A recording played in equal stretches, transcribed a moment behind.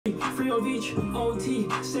3 of each. OT,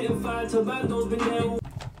 setting fire to bandos, been there.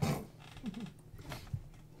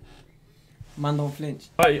 Man, don't flinch.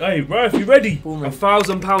 Hey, Ralph, you ready?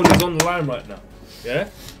 £1,000 is on the line right now. Yeah?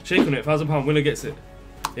 Shake on it, £1,000, winner gets it.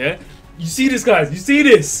 Yeah? You see this, guys? You see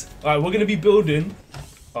this? Alright, we're gonna be building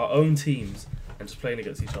our own teams and just playing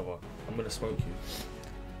against each other. I'm gonna smoke you.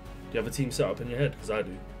 Do you have a team set up in your head? Because I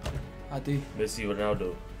do. I do. Messi,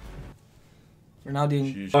 Ronaldo.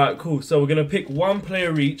 Ronaldo. Alright, cool. So we're gonna pick one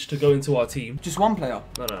player each to go into our team. Just one player?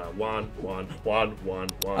 No. One.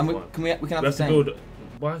 And we can have the same. Build.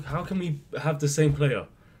 Why? How can we have the same player?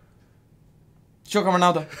 Shotgun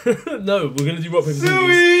Ronaldo. No, we're gonna do rock paper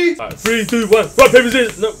scissors. Alright, 3, 2, 1. Rock paper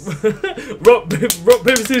scissors. No. rock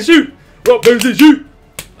paper scissors shoot. Rock paper scissors shoot.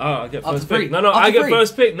 I get first pick. No, I get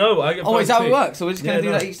first pick. No, I get first pick. Oh, is that how it works? So we're just gonna do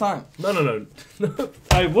that each time? No.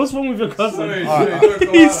 Hey, what's wrong with your cousin?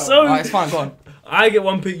 He's so. Alright, it's fine. Go on. I get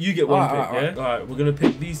one pick, you get one pick, yeah? Alright, we're gonna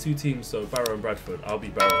pick these two teams, so Barrow and Bradford. I'll be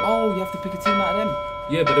Barrow. Oh, you have to pick a team out of them?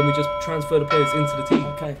 Yeah, but then we just transfer the players into the team.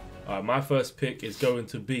 Okay. Alright, my first pick is going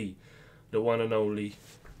to be the one and only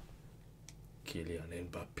Kylian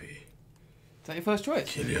Mbappe. Is that your first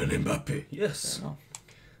choice? Kylian Mbappe, yes.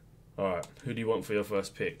 Alright, who do you want for your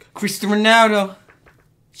first pick? Cristiano Ronaldo.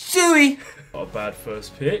 Suey. Not a bad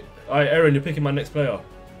first pick. Alright, Aaron, you're picking my next player.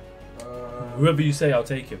 Whoever you say, I'll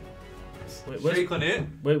take him. Wait, shake on it.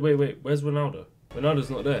 Wait. Where's Ronaldo? Ronaldo's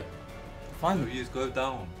not there. Fine. So you just go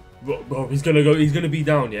down. Bro, he's gonna be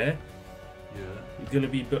down, yeah? Yeah. He's gonna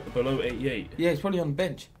be below 88. Yeah, he's probably on the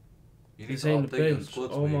bench. He's on the bench.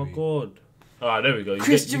 Oh my god. Alright, there we go.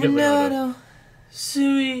 Cristiano Ronaldo.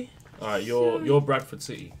 Suey. Alright, you're Bradford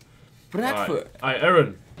City. Bradford. Alright,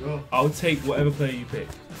 Aaron. I'll take whatever player you pick.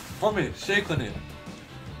 Promise, shake on it.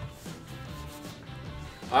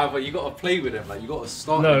 But you gotta play with them, like you gotta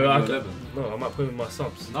start with your 11. No, I might play with my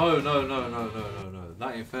subs. No.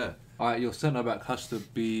 That ain't fair. Alright, your centre back has to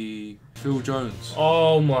be Phil Jones.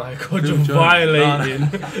 Oh my god, you're violating.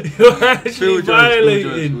 You're actually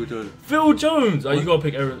violating. Phil Jones. Oh, you gotta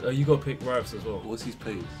pick Aaron. You gotta pick Ralphs as well. What's his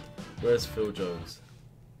pace? Where's Phil Jones?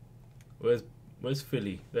 Where's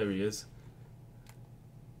Philly? There he is.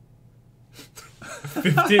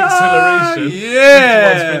 50 acceleration.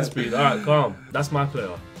 Yeah. 51 spin speed. Alright, calm. That's my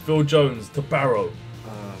player. Phil Jones to Barrow.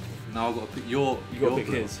 Now I've got to pick your. You gotta pick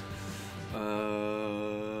his.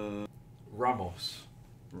 Ramos.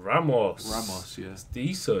 Ramos, yeah. It's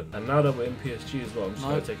decent. And now that we're in PSG as well, I'm just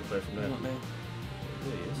gonna take a player from there. Not there.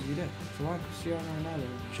 There he is. Is he there? So why Cristiano Ronaldo?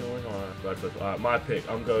 Alright, Bradford. Alright, my pick.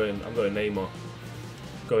 I'm going Neymar.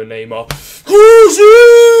 Who's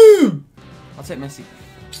you? I'll take Messi.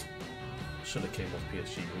 Should have came off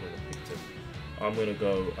PSG. We would have picked him. I'm gonna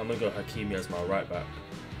go Hakimi as my right back.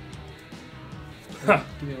 Ha!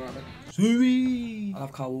 Give me a right back. Sweet. I'll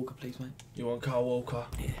have Kyle Walker, please, mate. You want Kyle Walker?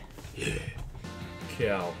 Yeah.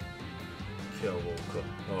 Kyle Walker.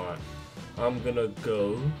 Alright. I'm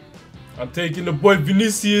taking the boy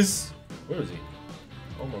Vinicius. Where is he?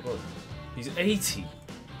 Oh my god. He's 80. You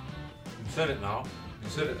said it now. Yeah,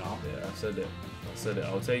 I said it.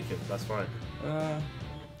 I'll take him. That's fine.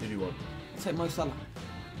 Who do you want? I'll take Mo Salah.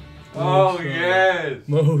 Yes!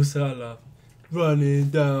 Mo Salah. Running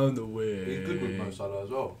down the way. He's good with Mo Salah as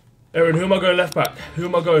well. Aaron, who am I going left back? Who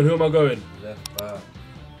am I going? Left back.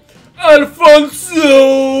 Alfonso!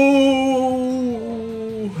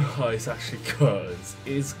 Oh, it's actually curtains.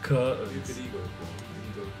 It's curtains. Who could he go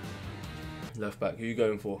for? Left back, who are you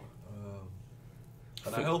going for?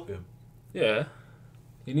 Can I help him? Yeah,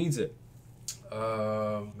 he needs it.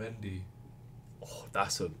 Mendy. Oh,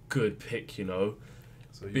 that's a good pick, you know.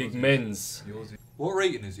 So Big men's. What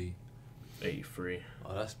rating is he? 83.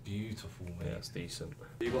 Oh, that's beautiful, man. Yeah, that's decent.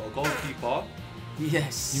 You got a goalkeeper?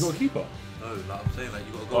 Yes. You got a keeper? No, like I'm saying, like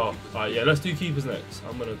you got a goalkeeper. Oh, alright, yeah, let's do keepers next.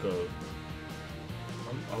 I'm gonna go.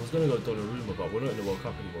 I was gonna go Donnarumma, but we're not in the World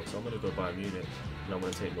Cup anymore, so I'm gonna go Bayern Munich, and I'm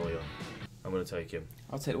gonna take Neuer. I'm gonna take him.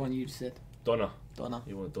 I'll take the one you just said. Donna.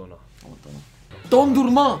 You want Donna? I want Donna.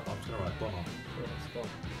 Donnarumma! I'm just gonna write Donna.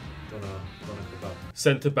 Donna kebab.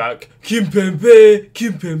 Centre back, Kimpembe.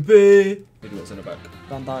 Who do you want centre back?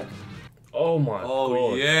 Van Dijk. Oh my god.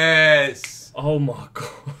 Oh yes. Oh my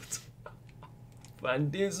god. Van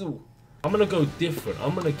Diesel. I'm gonna go different.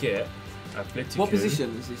 I'm gonna get Atletico. What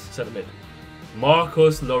position is this? Centre mid.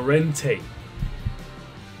 Marcos Llorente.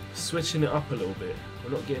 Switching it up a little bit.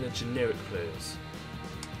 We're not getting a generic players.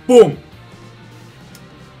 Boom.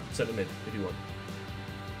 Centre mid. Who do you want?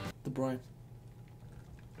 De Bruyne.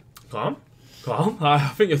 Calm.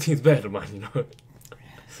 I think your team's better than mine, you know.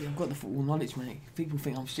 See, I've got the football knowledge, mate. People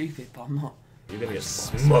think I'm stupid, but I'm not. You're gonna get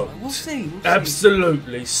smoked. We'll see.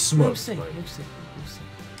 Absolutely smoked. We'll see.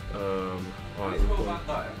 Alright. Van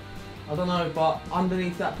Dijk. I don't know, but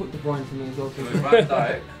underneath that, put De Bruyne to me as well. So Van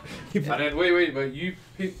Dijk. And then wait, but you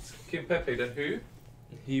picked Kimpembe, then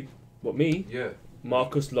who? What, me? Yeah.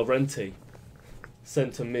 Marcus Llorente.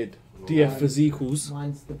 Centre mid. DF for equals.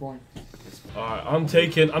 Mine's De Bruyne. Alright, I'm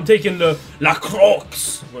taking the La Croix,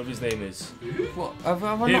 whatever his name is. What? Have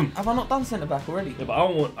I not done centre back already? Yeah,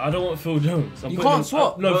 but I don't want Phil Jones. You can't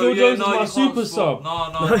swap. No, Phil Jones is my super sub.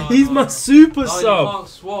 No, he's my super no, sub. You can't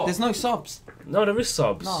swap. There's no subs. No, there is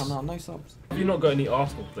subs. No subs. Have you not got any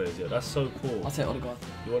Arsenal players yet? That's so poor. I'll take Odegaard.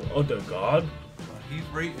 You want Odegaard? He's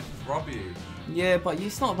rated rubbish. Yeah, but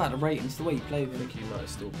it's not about the rating, it's the way you play I with think him. he might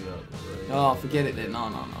still be out there. Oh, forget it then. No.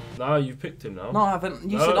 Nah, you picked him now. No, I haven't.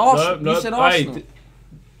 You No, said Arsenal. no, You said hey, Arsenal.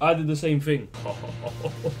 I did the same thing.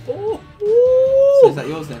 So is that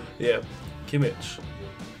yours then? Yeah, Kimmich.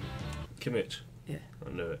 Yeah.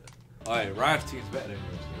 I know it. Alright, Ryan's team's better than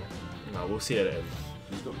yours. Nah, we'll see at the end.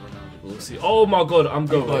 He's got Ronaldo. We'll see. Oh my god, I'm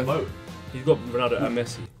going. both. He's got Ronaldo and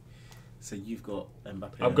Messi. So you've got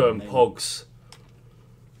Mbappe. I'm going and Pogs.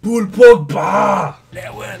 Paul Pogba!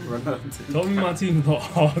 Ronaldo. Tell me my team's not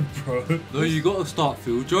hard, bro. No, you got to start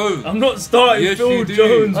Phil Jones. I'm not starting Yes, Phil you do.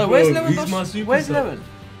 Jones, Oh, bro. where's He's Lewandowski? my super Where's sub. Lewin?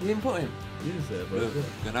 You didn't put him. He is there, bro. Look,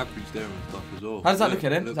 Gnabry's there and stuff as well. How does that look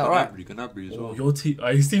at him? Is that right? Gnabry as Oh, well. your team,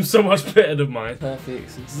 his team's so much better than mine. Perfect.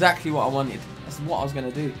 It's exactly what I wanted. That's what I was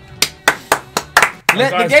going to do. Oh,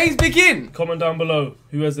 Let the guys, games begin! comment down below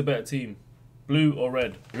who has the better team, blue or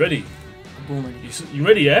red. You ready? Boom, ready. You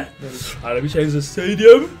ready? Yeah. Ready. Alright, let me change the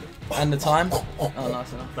stadium. And the time? Oh,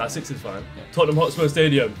 nice enough. Nah, 6 is fine. Tottenham Hotspur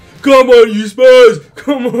Stadium. Come on, you Spurs!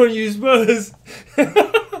 Come on, you Spurs!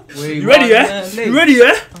 You ready, yeah? You ready,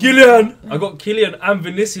 yeah? Kylian! I got Kylian and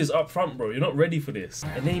Vinicius up front, bro. You're not ready for this.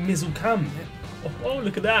 And then Mizzle Cam. Oh,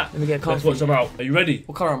 look at that. Let me get Let's comfy. watch them out. Are you ready?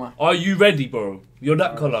 What colour am I? Are you ready, bro? You're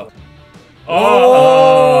that colour.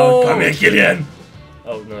 Oh, come here, Kylian!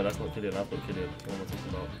 Oh, no, that's not Kylian. I've got Kylian. What am I talking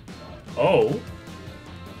about?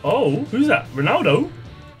 Oh, who's that? Ronaldo?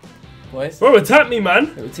 Boys. Bro, attack me, man.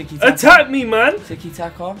 Little tiki taka. Attack me, man. Tiki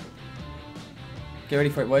taka. Get ready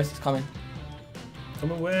for it, boys. It's coming.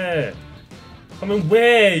 Come and where? Come and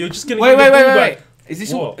where? You're just gonna Wait. give me the ball back. Is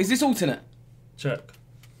this What? is this alternate? Check.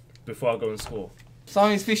 Before I go and score.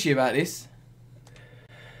 Something's fishy about this.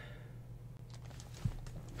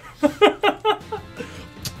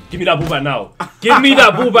 Give me that ball back now. Give me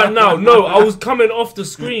that ball back now. No, I was coming off the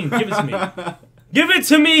screen. Give it to me. Give it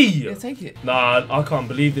to me. Yeah, take it. Nah, I can't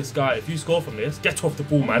believe this guy. If you score from this, get off the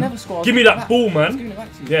ball, man. Never score. Give me that ball, I'm man. giving it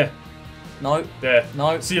back to you. Yeah, No. there.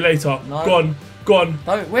 No. See you later. No. Gone.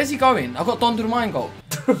 Don't. Where's he going? I've got Don to the mine goal.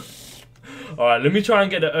 Alright, let me try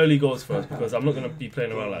and get the early goals first because I'm not going to be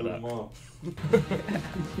playing around like that.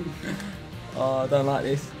 Oh, I don't like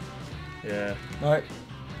this. Yeah. No.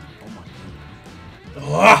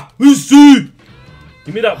 Ah!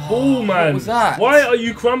 Give me that ball, man. What was that? Why are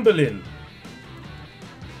you crumbling?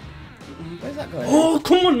 Where's that going? Oh,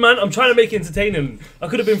 come on, man. I'm trying to make it entertaining. I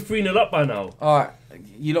could have been 3-0 up by now. Alright.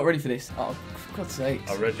 You lot ready for this? Oh, for God's sake.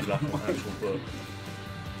 I read you like an actual book.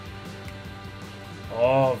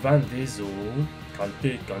 Oh, Van Diesel.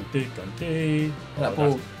 Kante. That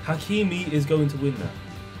ball. Hakimi is going to win that.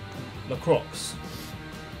 La Croix.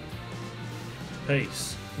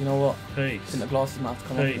 Pace. You know what? I Pace. think the glasses might have to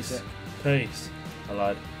come off in a Pace. sec. Pace. I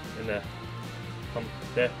lied. In there. Come.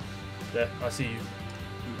 There. There. I see you.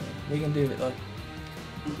 What are you going to do with it though?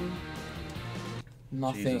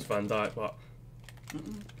 Nothing. Jesus, Van Dijk, but...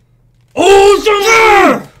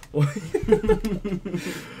 Oh,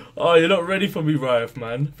 oh, you're not ready for me, Rife,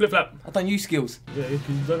 man. Flip flap. I've done you skills. Yeah, because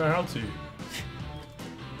you don't know how to.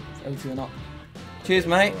 It's 0-2 and up. Cheers,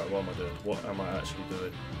 mate. Alright, what am I doing? What am I actually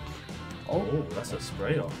doing? Oh. Oh, that's a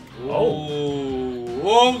sprayer. Oh.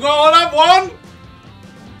 Oh, go on, I've won!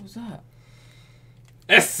 What was that?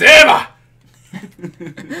 SAVVA!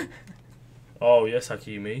 Oh, yes,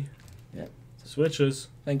 Hakimi. Yeah. Switches.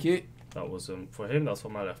 Thank you. That was for him, that's for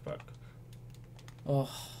my left back. Oh.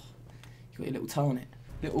 You got your little toe on it.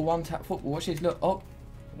 Little one-tap football. Watch this. Look. Oh.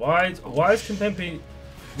 Why is Kimpembe...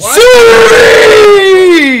 Why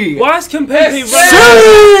Why is Kimpembe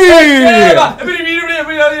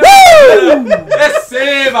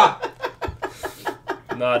SAVVA!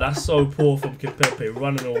 Nah, that's so poor from Kimpembe,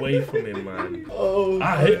 running away from him, man. Oh,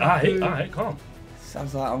 I hate, calm.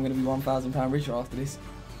 Sounds like I'm going to be £1,000 richer after this.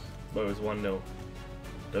 Bro, it's 1-0.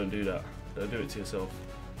 Don't do that. Don't do it to yourself.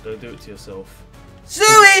 Don't do it to yourself.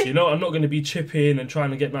 Suey! You know, I'm not going to be chipping and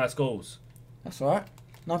trying to get nice goals. That's alright.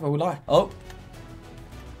 Neither will I. Oh.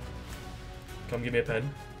 Come give me a pen.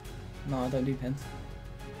 No, I don't do pens.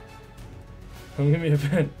 Come give me a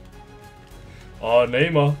pen. Oh,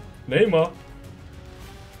 Neymar.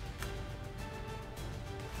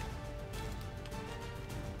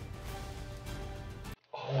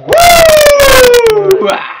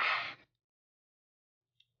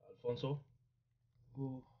 Console.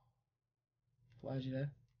 Ooh. Why is you there?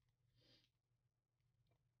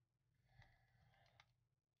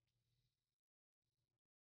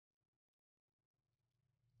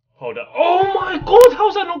 Hold up. Oh my god,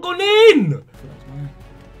 how's that not gone in?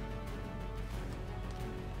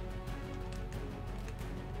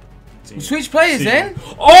 We'll switch players then.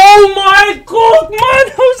 Oh my god, man,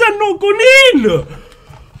 how's that not gone in?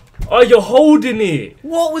 Oh, you're holding it.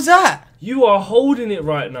 What was that? You are holding it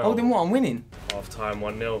right now. Holding what? I'm winning. Half time,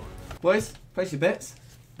 1-0. Boys, place your bets.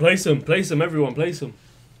 Place them, everyone, place them.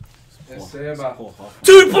 Let's see about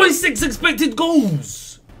 2.6 expected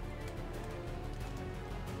goals.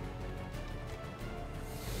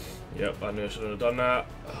 Yep, I knew I shouldn't have done that.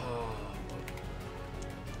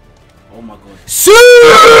 Oh my god.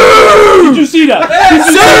 Did you see that? Did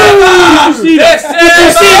you see that? Did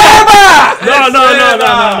you see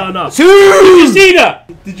that? No. Did you see that?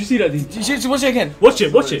 Did you see that? Did you watch it again? Watch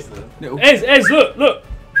it. Ez, look.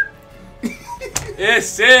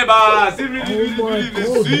 Yes, SAVVA! Oh my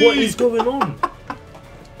god, what is going on?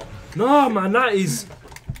 No, man, that is...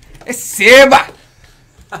 It's SAVVA!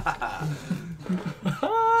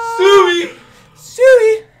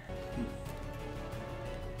 Suey!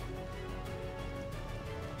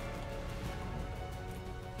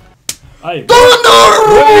 Hey,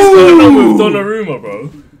 what is going on with Donnarumma,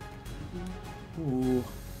 bro? Ooh.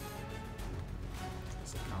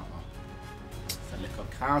 It's a counter. It's a little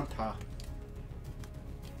counter.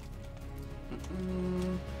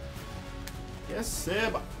 Yes,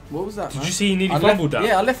 sir. What was that, man? Did you see he nearly I fumbled left- that?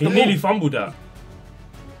 yeah, I left He the nearly ball. fumbled that.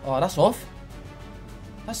 Oh, that's off.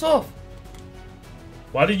 That's off.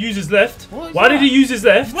 Why did he use his left? What is Why that? did he use his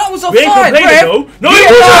left? That was We ain't offside, complaining Brett. though. No, Yeah.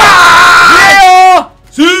 it wasn't!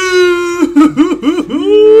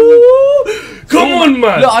 Come on,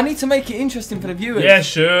 man! Look, I need to make it interesting for the viewers. Yeah,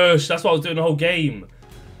 sure. That's what I was doing the whole game.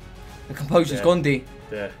 The composure's Yeah. gone, D.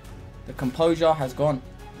 There. The composure has gone.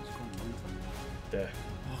 There.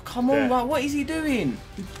 Oh, come on, Yeah. man. What is he doing?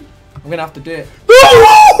 I'm going to have to do it.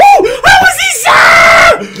 How was he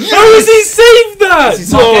saved? How was he saved that? This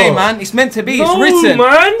is not game, man. It's meant to be. No, It's written.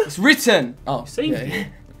 man. It's written. Oh, Saved yeah. it.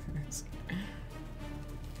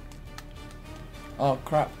 Oh,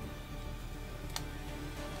 crap.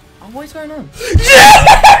 Oh, what is going on?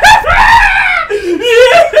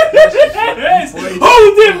 Yes!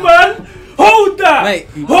 Hold it, man. Hold that. Mate,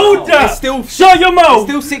 Hold that. it's still- Shut your mouth. It's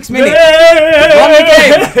still 6 minutes. Yes. Run the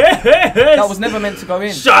game. That was never meant to go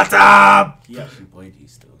in. Shut up. He actually played you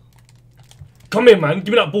still. Come here, man. Give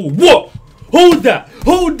me that ball. What? Hold that.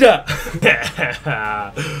 Hold that.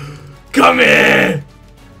 Come here.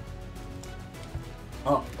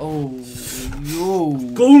 Oh, yo.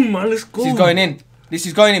 Go, man. Let's go. This is going in. This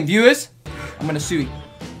is going in. Viewers, I'm going to sue you.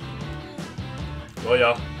 Oh,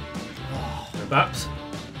 yeah. Baps.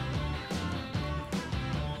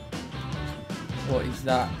 What is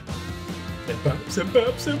that?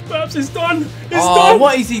 Baps. It's done. It's Oh, done.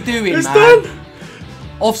 what is he doing, It's man? done.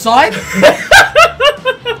 Offside?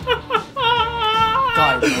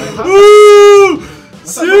 Guys, man. Ooh.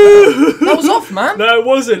 That was off, man. No, it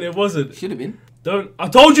wasn't. It wasn't. Should have been. Don't. I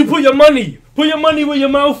told you put your money. Put your money where your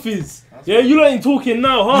mouth is. Yeah, you lot ain't talking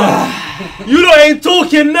now, huh? You lot ain't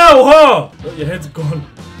talking now, huh? Look, your head's gone.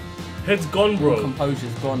 Head's gone, bro.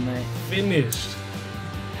 Composure's gone, mate. Finished.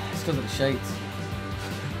 It's because of the shades.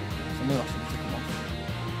 I knew I should have took them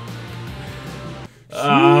off.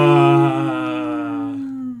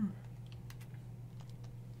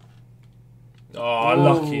 Oh,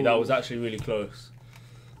 lucky. That was actually really close.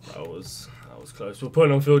 That was close. We're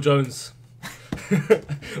putting on Phil Jones.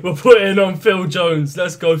 We're putting on Phil Jones.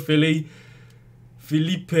 Let's go, Philly.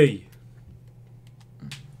 Felipe.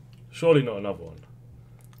 Surely not another one.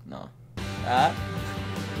 No.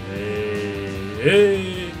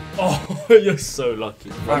 Hey. Oh, you're so lucky.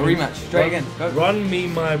 Right, rematch. Straight again. Go. Run me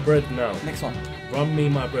my bread now. Next one. Run me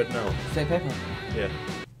my bread now. Stay paper. Yeah.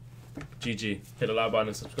 GG. Hit the like button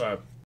and subscribe.